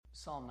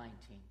Psalm 19.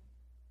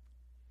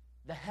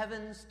 The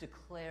heavens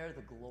declare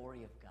the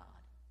glory of God.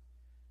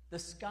 The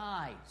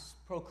skies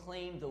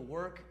proclaim the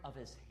work of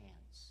his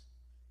hands.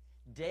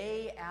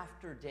 Day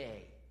after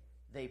day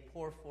they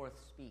pour forth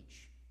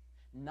speech.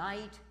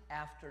 Night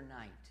after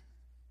night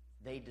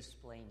they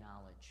display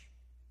knowledge.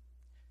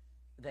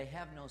 They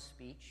have no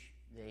speech.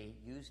 They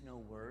use no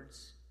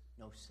words.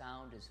 No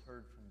sound is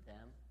heard from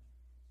them.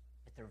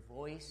 Yet their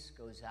voice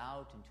goes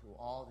out into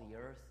all the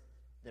earth,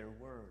 their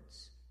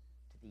words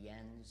to the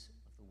ends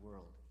of the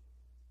world.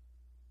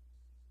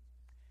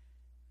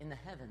 In the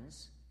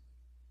heavens,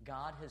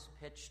 God has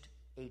pitched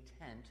a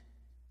tent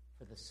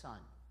for the sun.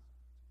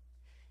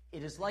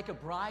 It is like a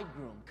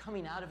bridegroom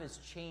coming out of his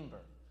chamber,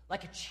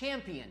 like a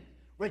champion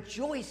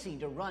rejoicing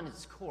to run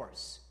its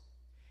course.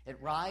 It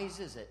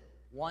rises at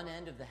one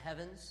end of the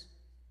heavens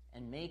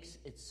and makes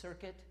its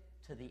circuit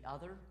to the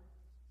other.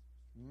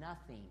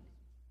 Nothing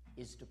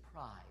is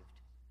deprived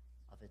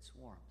of its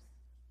warmth.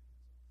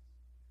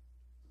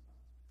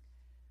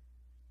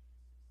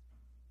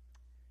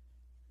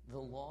 The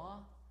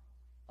law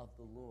of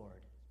the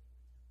Lord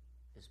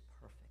is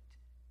perfect,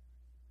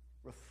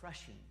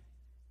 refreshing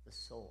the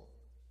soul.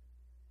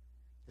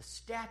 The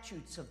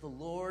statutes of the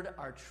Lord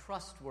are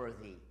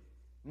trustworthy,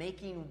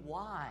 making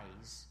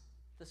wise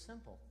the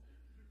simple.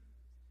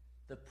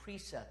 The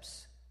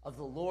precepts of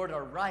the Lord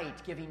are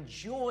right, giving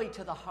joy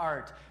to the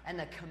heart, and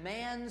the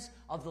commands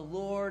of the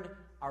Lord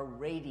are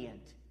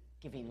radiant,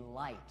 giving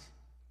light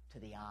to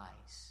the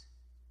eyes.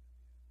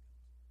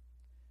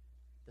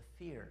 The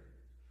fear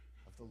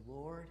of the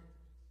Lord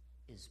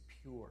is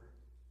pure,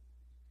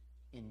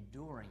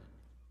 enduring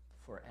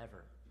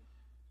forever.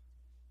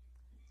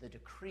 The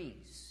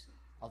decrees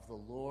of the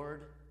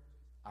Lord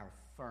are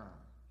firm,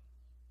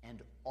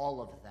 and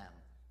all of them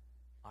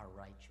are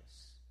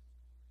righteous.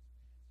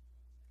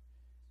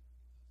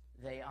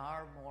 They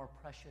are more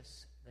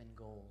precious than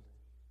gold,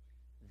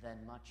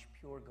 than much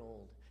pure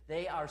gold.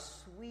 They are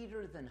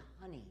sweeter than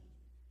honey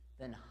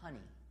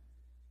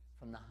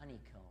from the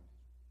honeycomb.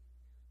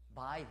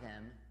 By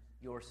them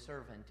your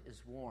servant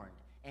is warned,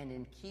 and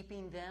in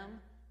keeping them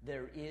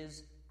there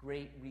is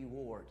great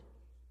reward.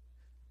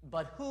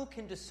 But who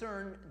can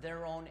discern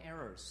their own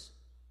errors?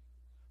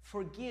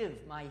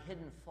 Forgive my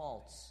hidden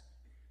faults.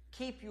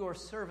 Keep your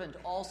servant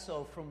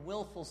also from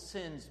willful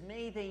sins.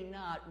 May they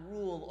not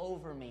rule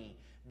over me.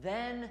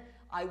 Then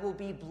I will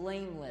be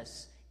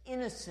blameless,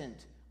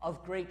 innocent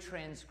of great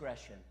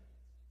transgression.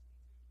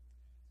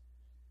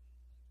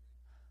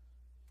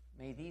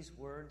 May these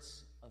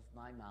words of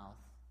my mouth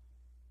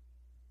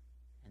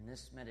and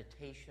this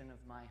meditation of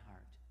my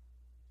heart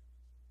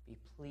be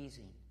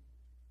pleasing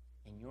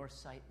in your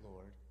sight,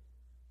 Lord,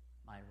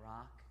 my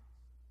rock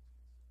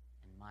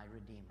and my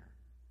Redeemer.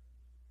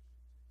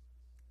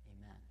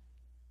 Amen.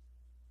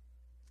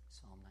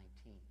 Psalm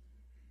 19.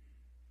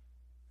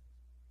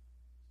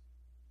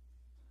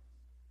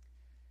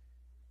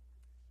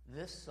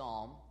 This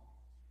psalm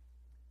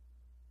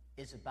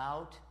is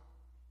about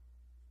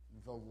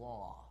the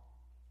law.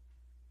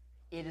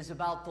 It is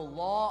about the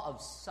law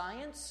of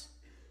science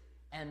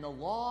and the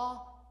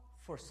law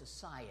for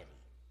society.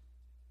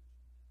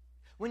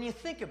 When you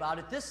think about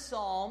it, this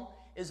psalm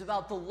is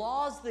about the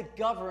laws that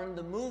govern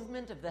the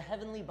movement of the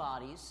heavenly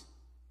bodies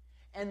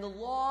and the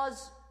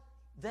laws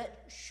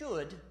that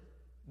should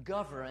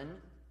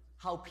govern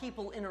how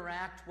people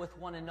interact with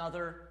one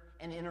another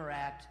and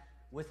interact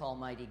with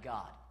Almighty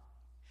God.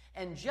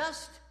 And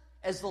just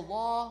as the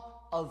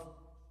law of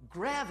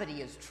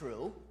gravity is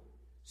true,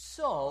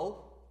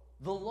 so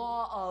the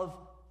law of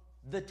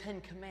the Ten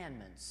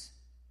Commandments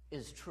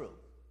is true.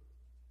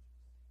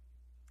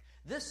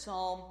 This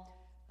psalm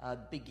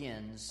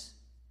begins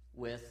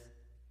with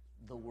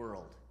the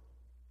world.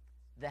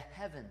 The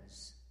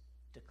heavens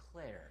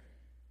declare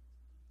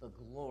the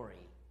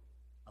glory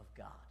of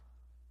God.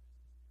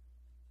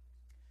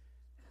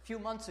 A few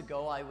months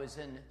ago, I was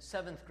in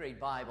 7th grade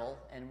Bible,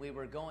 and we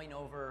were going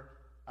over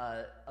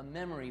a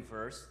memory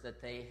verse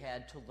that they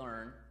had to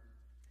learn.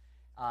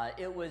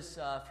 It was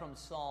from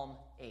Psalm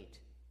 8.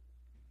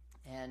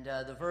 And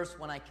the verse,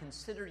 when I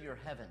consider your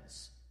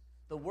heavens,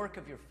 the work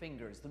of your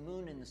fingers, the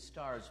moon and the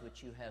stars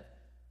which you have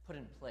put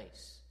in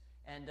place.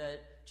 And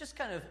just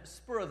kind of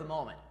spur of the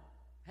moment.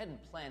 I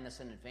hadn't planned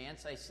this in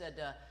advance. I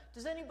said,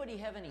 does anybody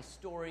have any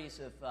stories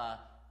of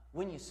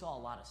when you saw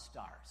a lot of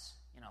stars?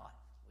 You know,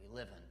 we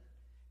live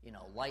in,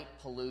 light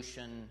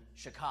pollution,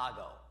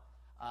 Chicago.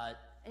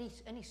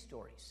 Any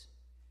stories?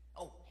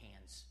 Oh,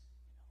 hands.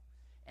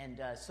 And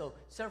so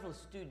several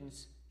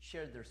students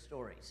shared their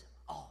stories.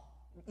 Oh,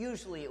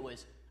 usually it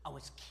was, I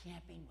was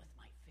camping with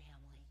my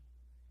family,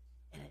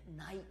 and at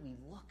night we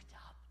looked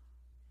up,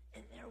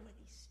 and there were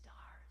these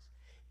stars.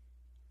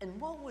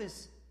 And what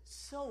was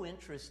so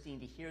interesting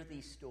to hear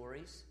these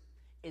stories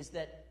is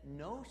that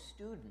no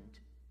student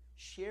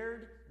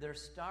shared their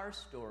star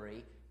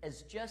story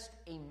as just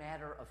a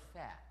matter of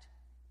fact.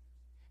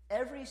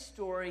 Every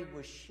story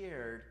was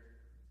shared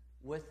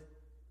with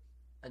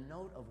a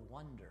note of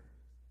wonder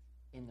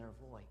in their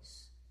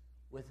voice,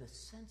 with a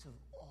sense of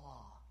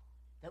awe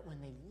that when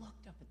they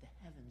looked up at the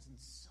heavens and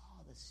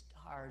saw the stars,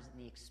 stars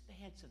and the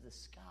expanse of the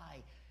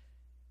sky,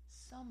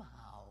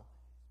 somehow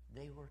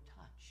they were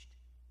touched.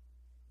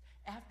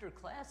 After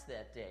class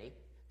that day,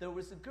 there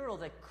was a girl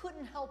that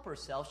couldn't help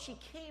herself. She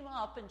came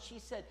up and she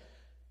said,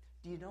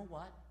 "Do you know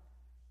what?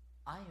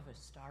 I have a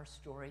star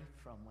story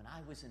from when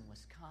I was in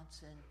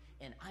Wisconsin,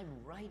 and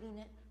I'm writing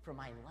it for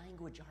my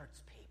language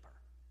arts paper.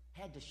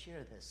 Had to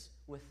share this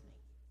with me."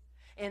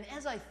 And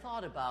as I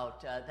thought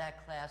about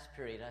that class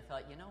period, I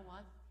thought, you know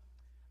what?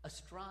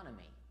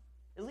 Astronomy,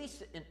 at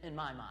least in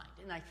my mind,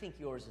 and I think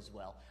yours as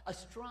well,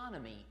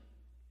 astronomy,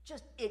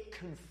 it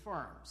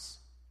confirms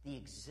the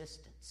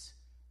existence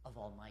of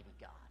Almighty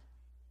God.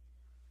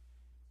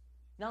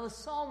 Now, the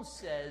psalm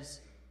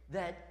says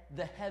that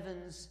the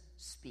heavens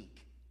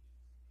speak.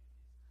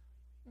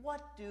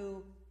 What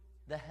do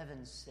the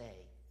heavens say?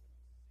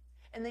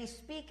 And they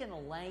speak in a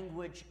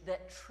language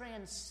that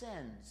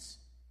transcends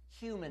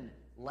human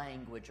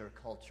language or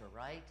culture,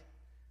 right?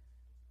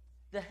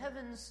 The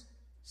heavens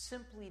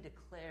simply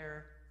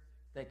declare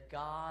that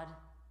God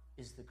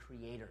is the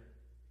creator.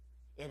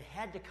 It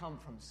had to come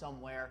from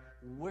somewhere.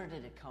 Where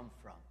did it come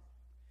from?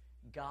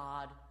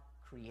 God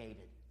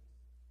created.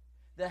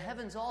 The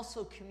heavens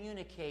also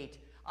communicate,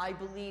 I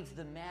believe,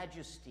 the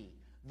majesty,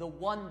 the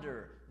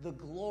wonder, the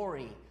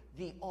glory,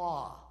 the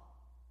awe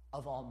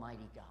of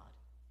Almighty God.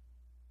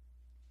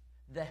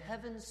 The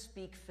heavens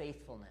speak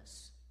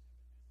faithfulness.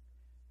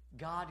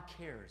 God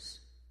cares,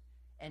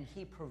 and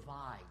He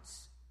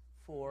provides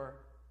for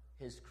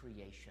His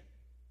creation.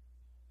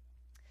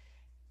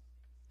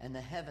 And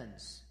the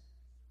heavens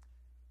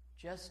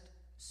just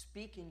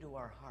speak into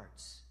our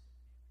hearts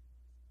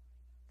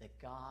that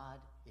God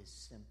is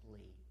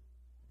simply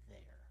there.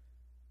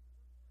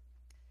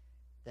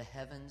 The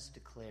heavens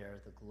declare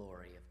the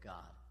glory of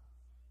God.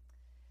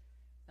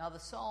 Now, the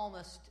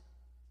psalmist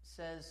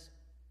says,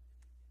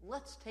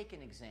 let's take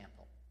an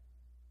example.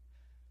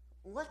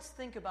 Let's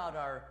think about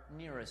our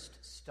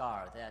nearest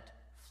star, that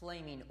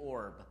flaming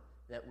orb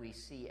that we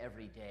see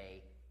every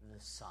day, the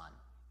sun.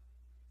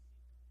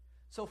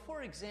 So,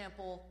 for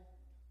example,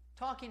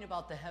 talking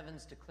about the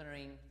heavens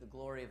declaring the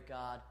glory of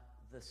God,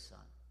 the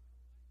sun.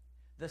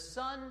 The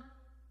sun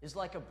is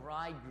like a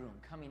bridegroom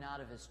coming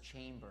out of his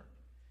chamber.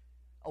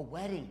 A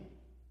wedding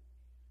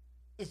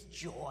is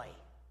joy.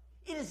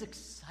 It is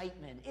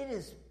excitement. It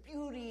is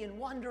beauty and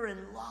wonder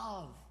and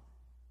love.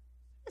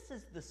 This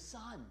is the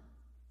sun.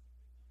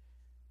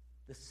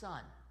 The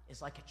sun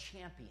is like a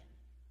champion,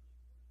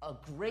 a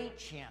great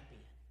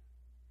champion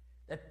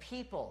that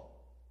people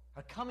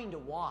are coming to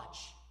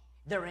watch.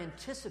 They're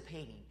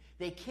anticipating.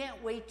 They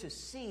can't wait to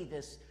see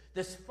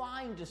this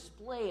fine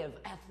display of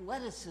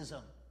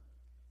athleticism.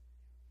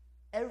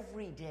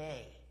 Every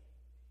day,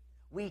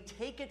 we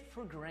take it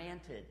for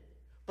granted,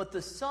 but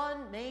the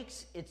sun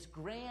makes its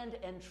grand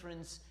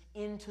entrance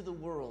into the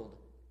world.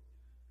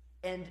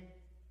 And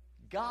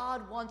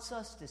God wants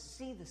us to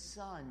see the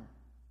sun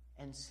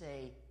and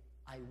say,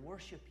 I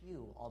worship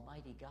you,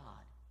 Almighty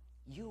God.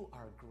 You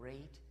are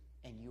great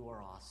and you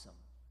are awesome.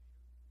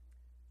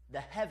 The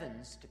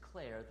heavens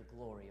declare the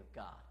glory of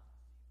God.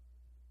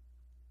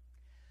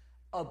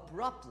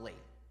 Abruptly,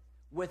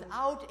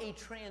 without a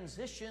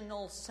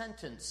transitional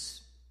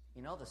sentence,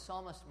 the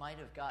psalmist might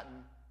have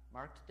gotten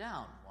marked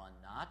down one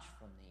notch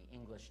from the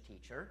English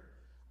teacher.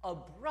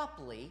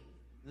 Abruptly,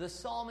 the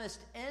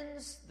psalmist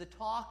ends the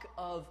talk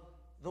of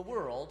the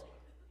world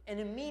and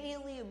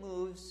immediately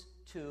moves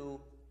to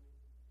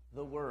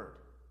the Word.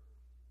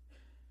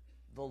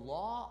 The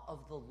law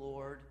of the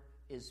Lord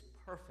is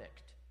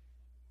perfect,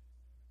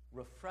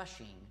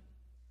 refreshing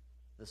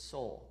the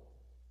soul.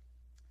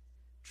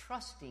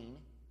 Trusting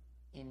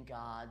in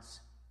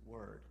God's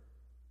Word.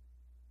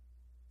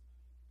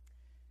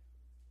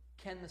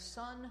 Can the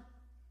sun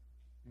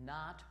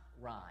not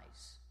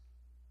rise?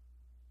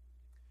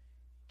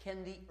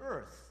 Can the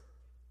earth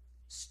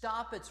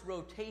stop its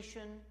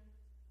rotation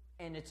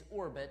and its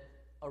orbit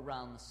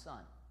around the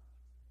sun?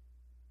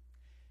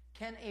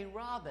 Can a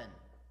robin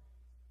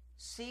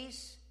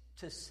cease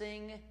to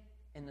sing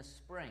in the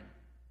spring?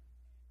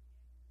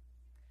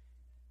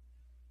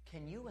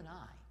 Can you and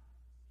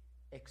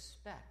I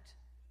expect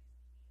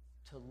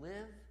to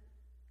live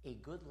a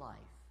good life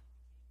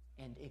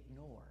and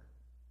ignore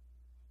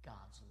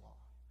God's law?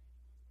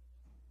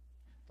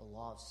 The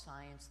law of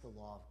science, the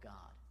law of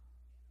God.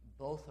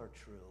 Both are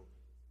true.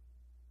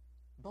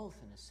 Both,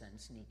 in a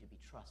sense, need to be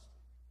trusted.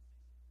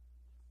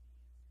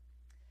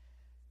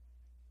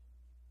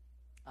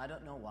 I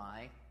don't know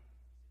why,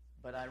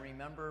 but I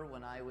remember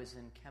when I was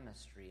in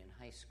chemistry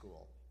in high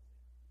school,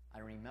 I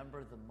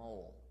remember the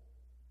mole.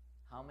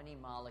 How many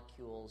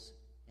molecules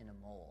in a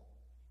mole?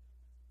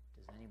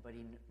 Does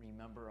anybody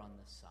remember on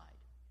this side?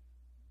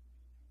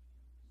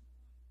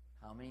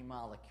 How many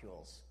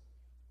molecules?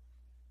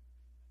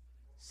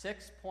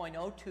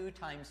 6.02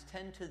 times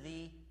 10 to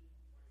the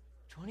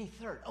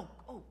 23rd.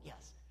 Oh,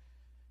 yes.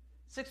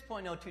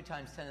 6.02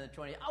 times 10 to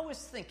the 20th. I was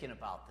thinking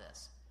about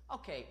this.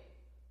 Okay,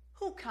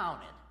 who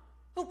counted?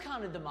 Who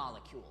counted the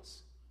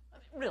molecules?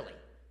 Really?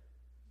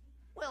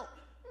 Well,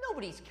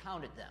 nobody's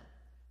counted them.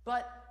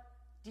 But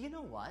do you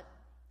know what?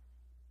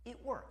 It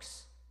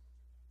works.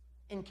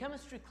 In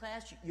chemistry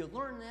class, you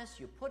learn this,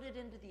 you put it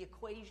into the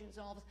equations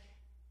and all this,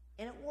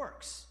 and it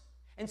works.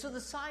 And so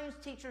the science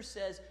teacher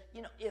says,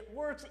 it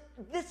works.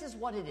 This is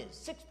what it is.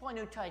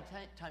 6.0 times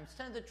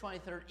 10 to the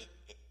 23rd.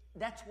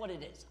 That's what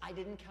it is. I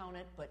didn't count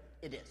it, but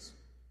it is.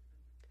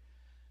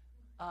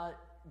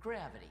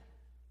 Gravity.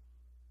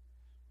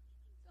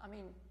 I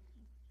mean,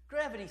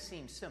 gravity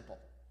seems simple.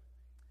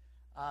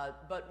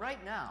 But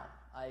right now,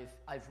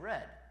 I've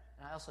read,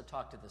 and I also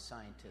talked to the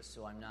scientists,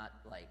 so I'm not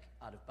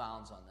out of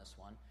bounds on this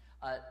one.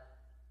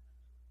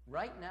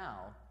 Right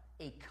now,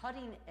 a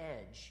cutting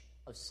edge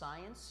of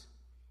science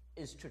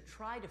is to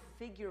try to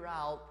figure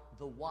out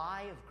the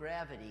why of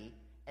gravity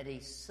at a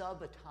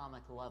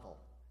subatomic level.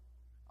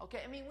 Okay,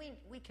 I mean,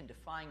 we can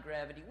define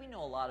gravity. We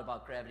know a lot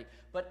about gravity.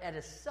 But at a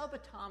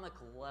subatomic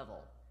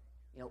level,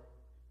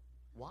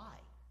 why?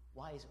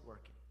 Why is it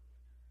working?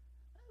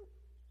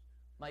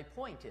 My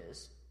point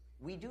is,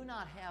 we do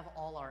not have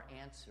all our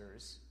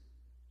answers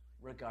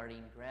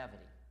regarding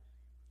gravity.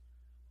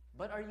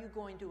 But are you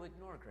going to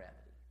ignore gravity?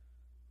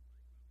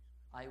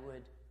 I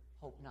would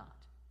hope not.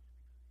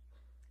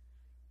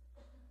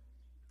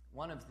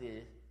 One of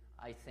the,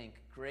 I think,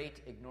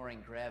 great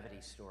ignoring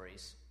gravity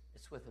stories,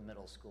 it's with a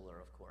middle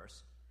schooler, of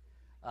course.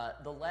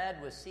 The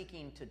lad was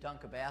seeking to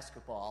dunk a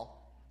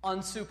basketball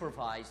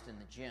unsupervised in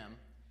the gym,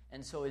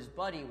 and so his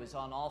buddy was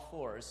on all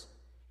fours,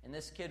 and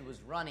this kid was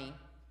running,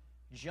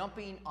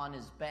 jumping on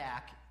his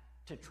back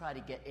to try to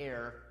get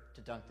air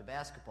to dunk the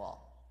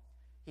basketball.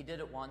 He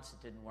did it once,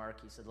 it didn't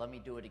work. He said, let me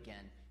do it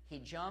again. He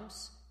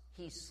jumps,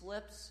 he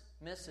slips,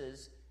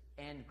 misses,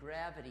 and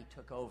gravity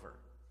took over.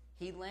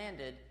 He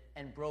landed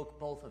and broke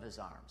both of his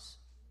arms.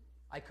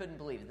 I couldn't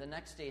believe it. The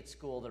next day at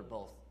school, they're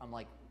both. I'm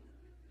like,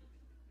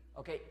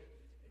 okay.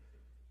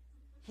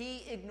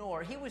 He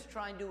was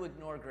trying to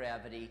ignore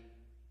gravity,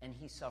 and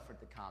he suffered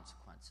the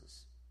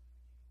consequences.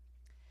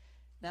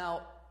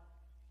 Now,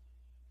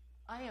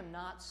 I am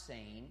not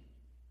saying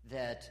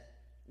that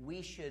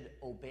we should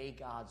obey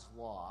God's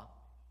law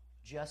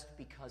just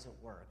because it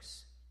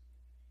works.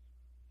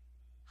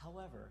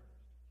 However,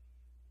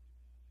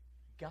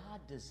 God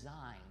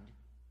designed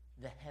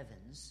the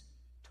heavens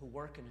to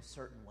work in a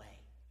certain way,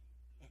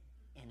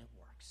 and it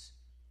works.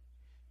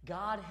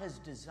 God has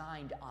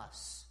designed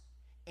us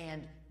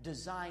and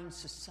designed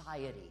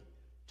society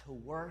to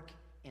work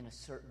in a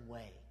certain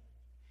way.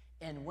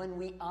 And when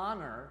we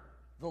honor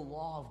the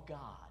law of God,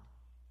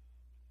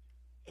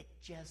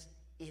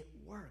 it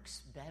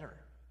works better.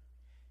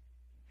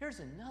 Here's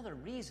another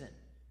reason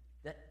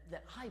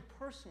that I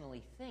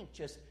personally think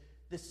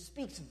this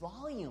speaks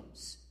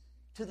volumes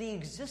to the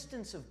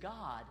existence of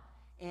God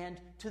and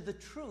to the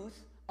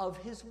truth of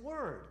His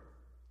Word.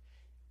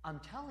 I'm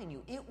telling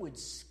you, it would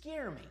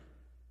scare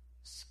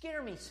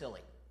me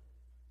silly,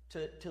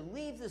 to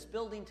leave this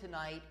building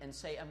tonight and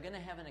say, I'm going to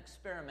have an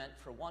experiment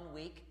for 1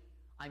 week.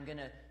 I'm going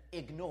to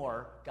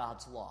ignore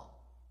God's law.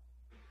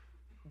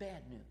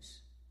 Bad news.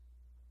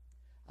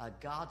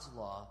 God's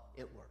law,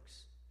 it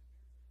works.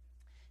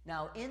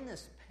 Now, in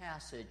this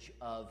passage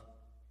of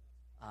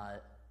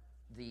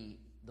the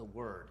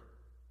Word,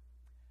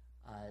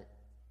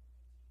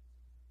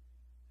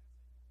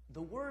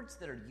 the words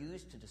that are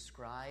used to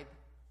describe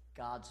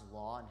God's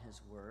law and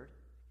His Word,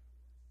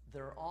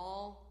 they're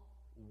all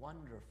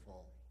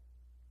wonderful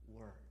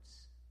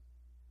words.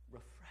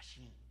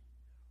 Refreshing,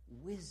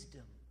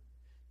 wisdom,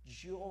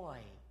 joy,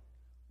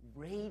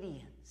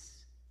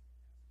 radiance.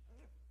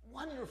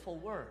 Wonderful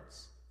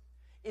words.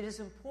 It is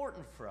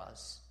important for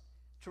us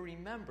to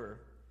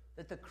remember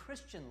that the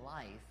Christian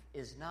life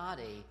is not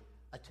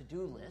a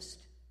to-do list.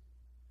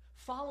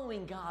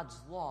 Following God's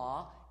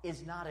law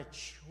is not a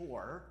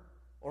chore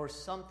or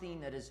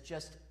something that is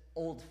just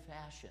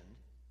old-fashioned.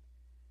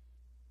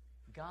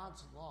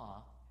 God's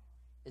law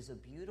is a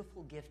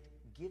beautiful gift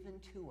given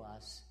to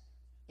us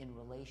in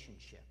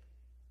relationship.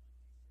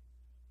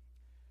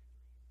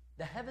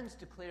 The heavens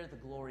declare the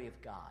glory of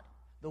God.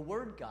 The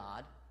word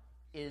God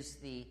is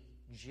the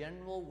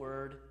general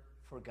word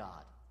for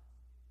God.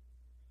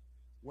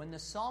 When the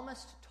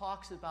psalmist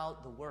talks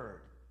about the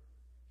word,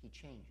 he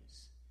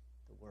changes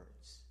the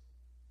words.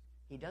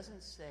 He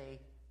doesn't say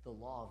the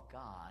law of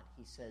God.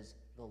 He says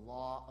the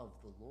law of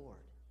the Lord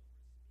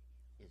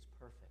is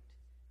perfect.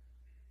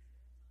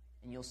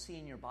 And you'll see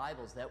in your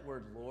Bibles that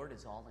word Lord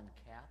is all in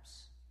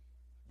caps.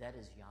 That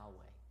is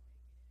Yahweh.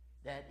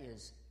 That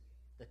is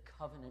the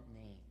covenant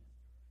name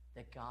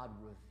that God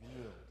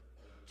revealed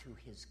to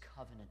His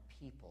covenant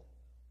people.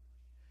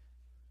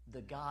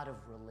 The God of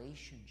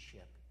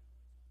relationship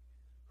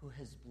who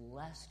has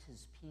blessed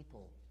His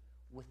people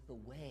with the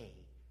way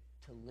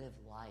to live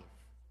life.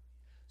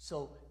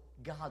 So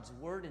God's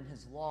word and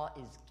His law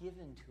is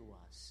given to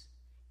us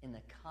in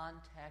the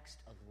context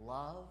of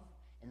love,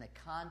 in the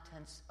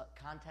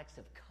context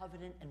of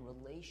covenant and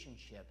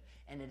relationship,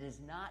 and it is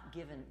not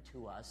given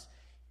to us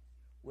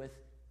with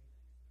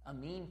a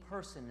mean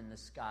person in the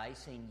sky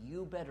saying,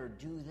 you better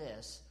do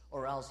this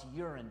or else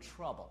you're in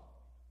trouble.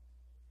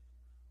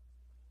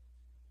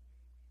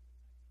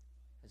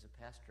 Has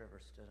a pastor ever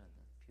stood on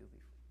the pew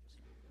before?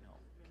 No.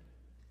 Okay.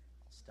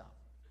 I'll stop.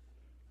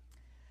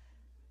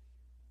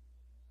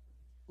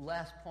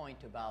 last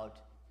point about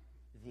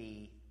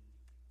the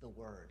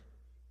Word.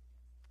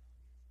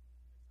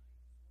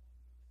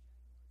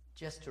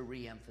 Just to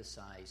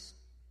reemphasize,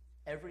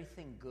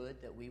 everything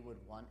good that we would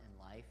want in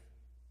life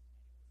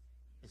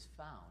is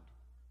found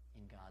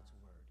in God's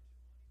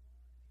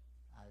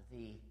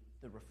Word.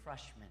 The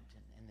refreshment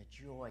and the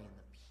joy and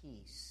the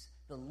peace,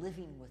 the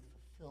living with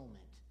fulfillment,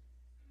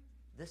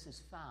 this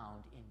is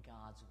found in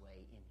God's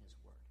way, in His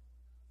Word.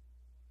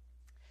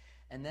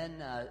 And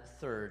then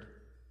third,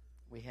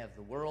 we have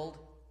the world,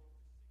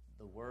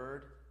 the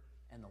Word,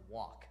 and the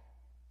walk.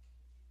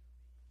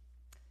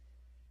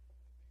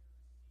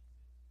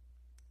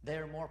 They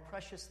are more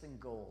precious than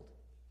gold.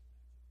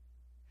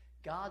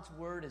 God's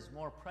Word is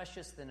more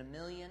precious than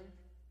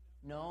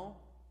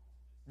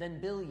than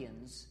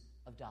billions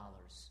of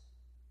dollars.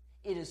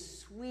 It is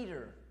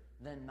sweeter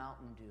than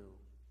Mountain Dew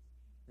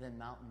from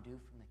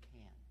the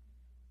can.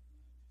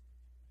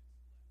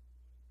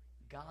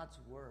 God's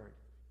Word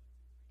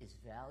is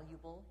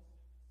valuable,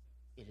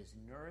 it is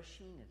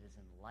nourishing, it is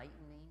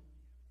enlightening,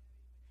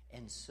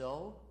 and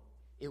so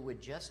it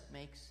would just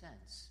make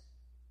sense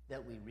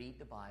that we read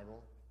the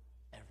Bible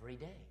every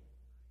day,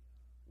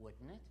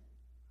 wouldn't it?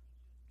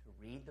 To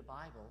read the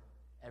Bible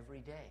every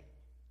day.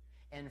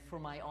 And for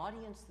my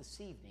audience this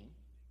evening,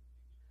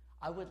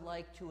 I would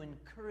like to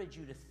encourage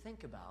you to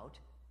think about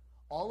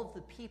all of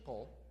the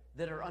people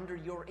that are under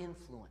your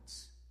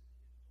influence.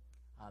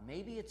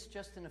 Maybe it's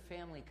just in a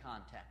family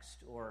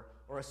context or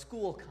a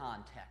school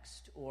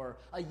context or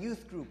a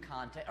youth group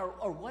context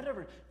or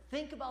whatever.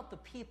 Think about the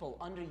people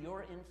under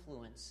your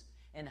influence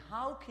and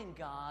how can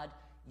God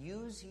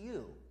use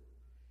you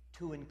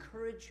to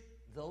encourage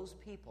those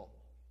people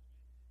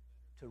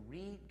to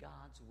read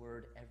God's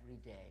Word every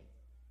day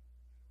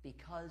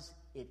because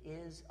it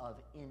is of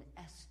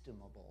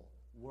inestimable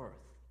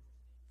worth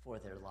for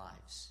their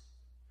lives.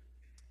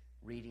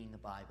 Reading the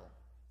Bible.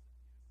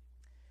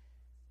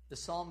 The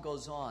psalm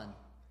goes on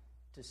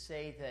to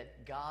say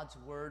that God's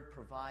Word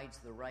provides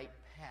the right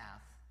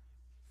path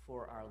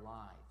for our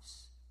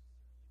lives.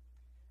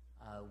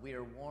 We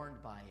are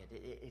warned by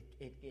it.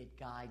 It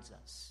guides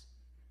us.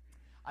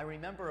 I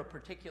remember a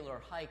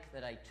particular hike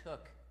that I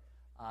took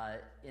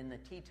in the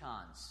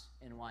Tetons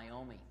in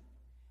Wyoming.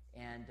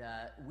 And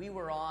we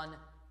were on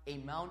a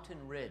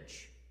mountain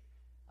ridge.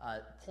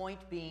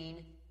 Point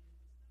being,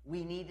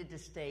 we needed to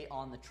stay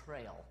on the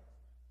trail.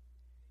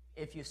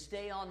 If you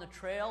stay on the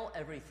trail,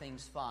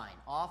 everything's fine.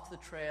 Off the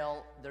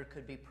trail, there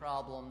could be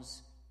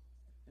problems,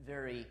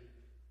 very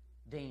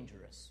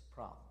dangerous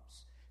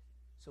problems.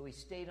 So we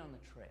stayed on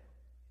the trail.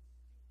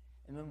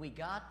 And when we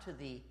got to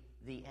the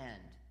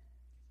end,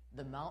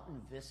 the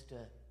mountain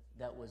vista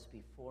that was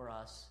before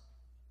us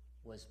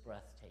was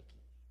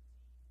breathtaking.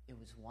 It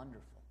was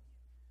wonderful.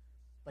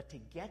 But to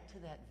get to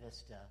that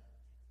vista,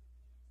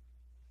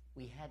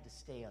 we had to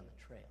stay on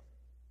the trail.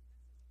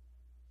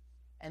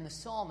 And the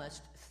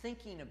psalmist,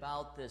 thinking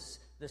about this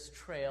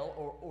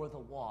trail or the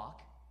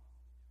walk,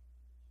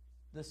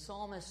 the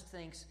psalmist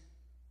thinks,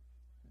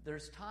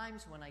 there's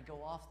times when I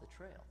go off the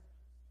trail.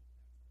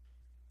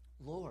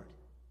 Lord,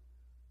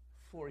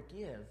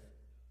 forgive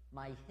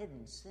my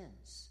hidden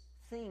sins,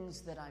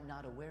 things that I'm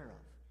not aware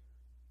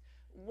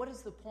of. What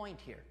is the point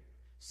here?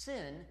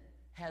 Sin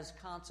has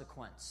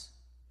consequence.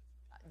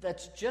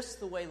 That's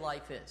just the way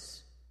life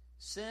is.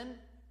 Sin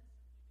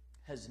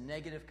has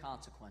negative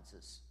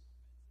consequences.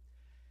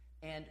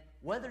 And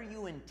whether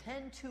you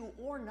intend to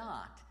or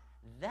not,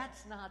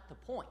 that's not the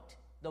point.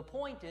 The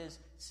point is,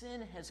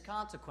 sin has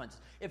consequences.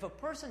 If a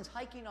person's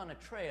hiking on a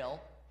trail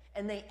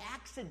and they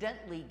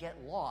accidentally get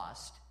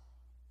lost,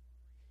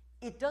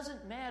 it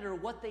doesn't matter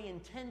what they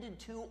intended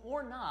to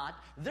or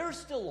not, they're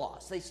still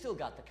lost. They still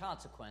got the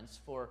consequence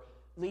for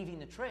leaving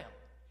the trail.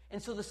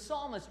 And so the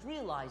psalmist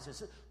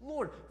realizes,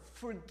 Lord,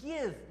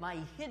 forgive my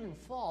hidden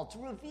faults.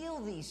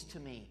 Reveal these to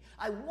me.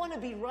 I want to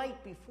be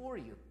right before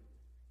you.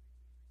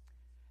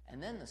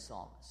 And then the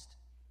psalmist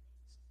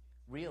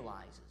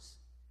realizes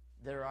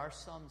there are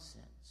some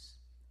sins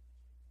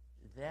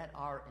that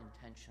are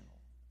intentional.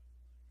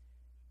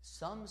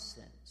 Some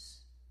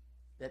sins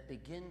that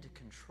begin to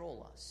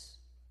control us,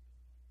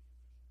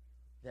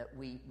 that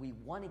we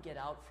want to get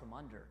out from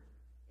under,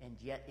 and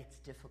yet it's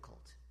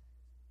difficult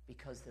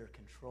because they're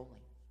controlling.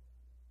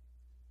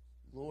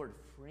 Lord,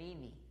 free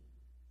me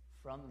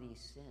from these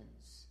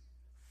sins.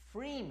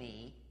 Free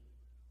me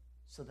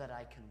so that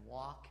I can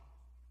walk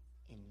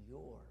in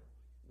your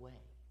way.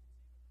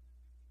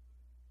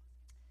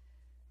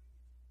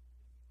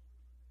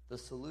 The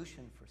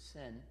solution for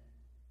sin,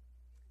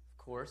 of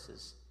course,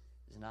 is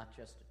not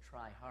just to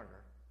try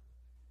harder.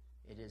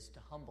 It is to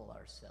humble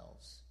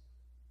ourselves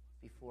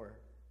before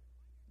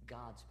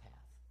God's path.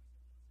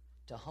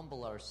 To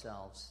humble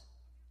ourselves,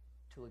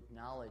 to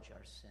acknowledge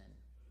our sin,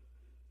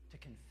 to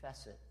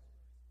confess it,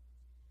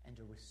 and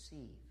to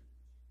receive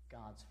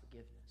God's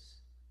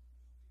forgiveness.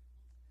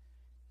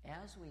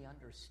 As we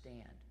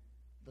understand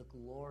the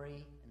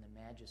glory and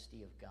the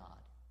majesty of God,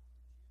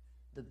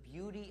 the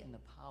beauty and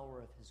the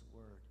power of His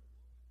Word,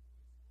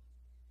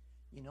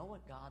 you know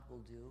what God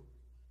will do?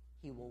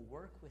 He will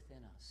work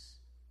within us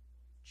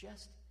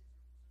just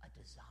a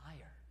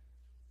desire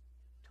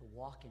to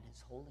walk in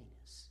his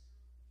holiness.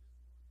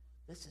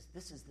 This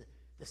is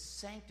the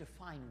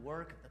sanctifying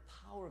work of the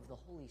power of the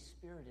Holy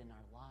Spirit in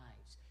our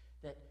lives,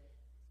 that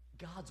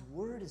God's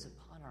word is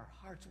upon our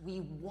hearts.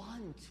 We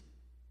want,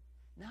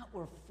 not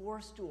we're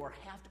forced to or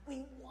have to,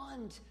 we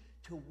want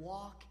to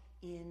walk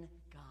in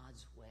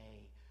God's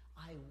way.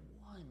 I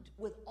want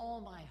with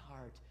all my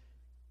heart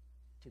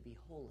to be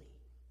holy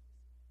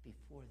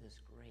before this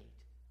great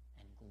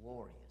and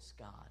glorious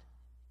God.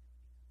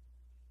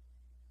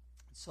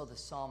 And so the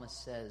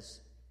psalmist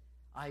says,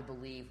 I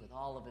believe with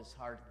all of his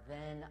heart,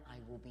 then I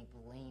will be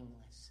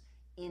blameless,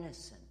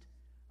 innocent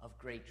of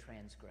great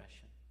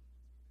transgression.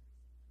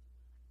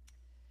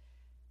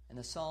 And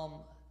the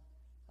psalm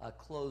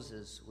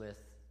closes with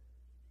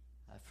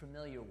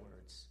familiar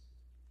words.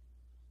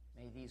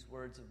 May these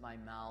words of my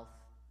mouth,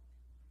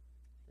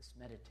 this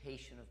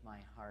meditation of my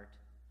heart,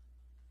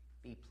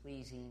 be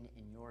pleasing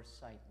in your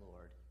sight,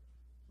 Lord,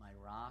 my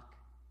rock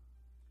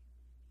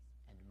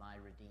and my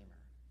redeemer.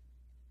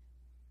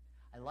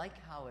 I like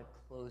how it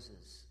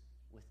closes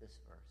with this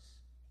verse,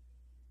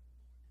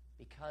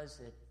 because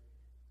it,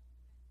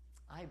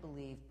 I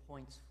believe,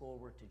 points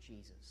forward to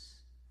Jesus.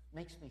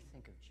 Makes me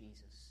think of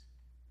Jesus.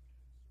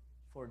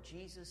 For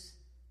Jesus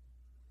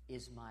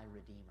is my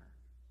Redeemer.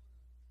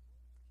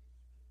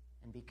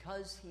 And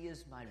because he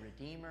is my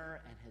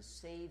Redeemer and has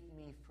saved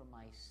me from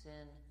my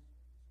sin,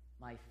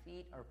 my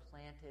feet are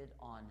planted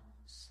on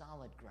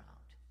solid ground.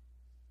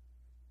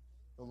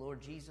 The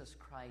Lord Jesus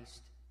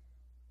Christ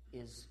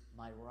is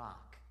my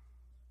rock.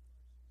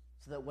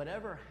 So that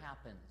whatever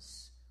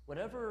happens,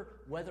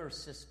 whatever weather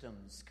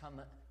systems come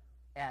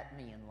at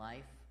me in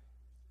life,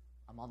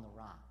 I'm on the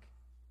rock,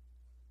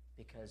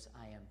 because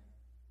I am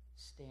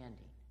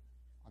standing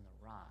on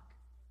the rock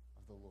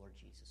of the Lord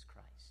Jesus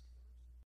Christ.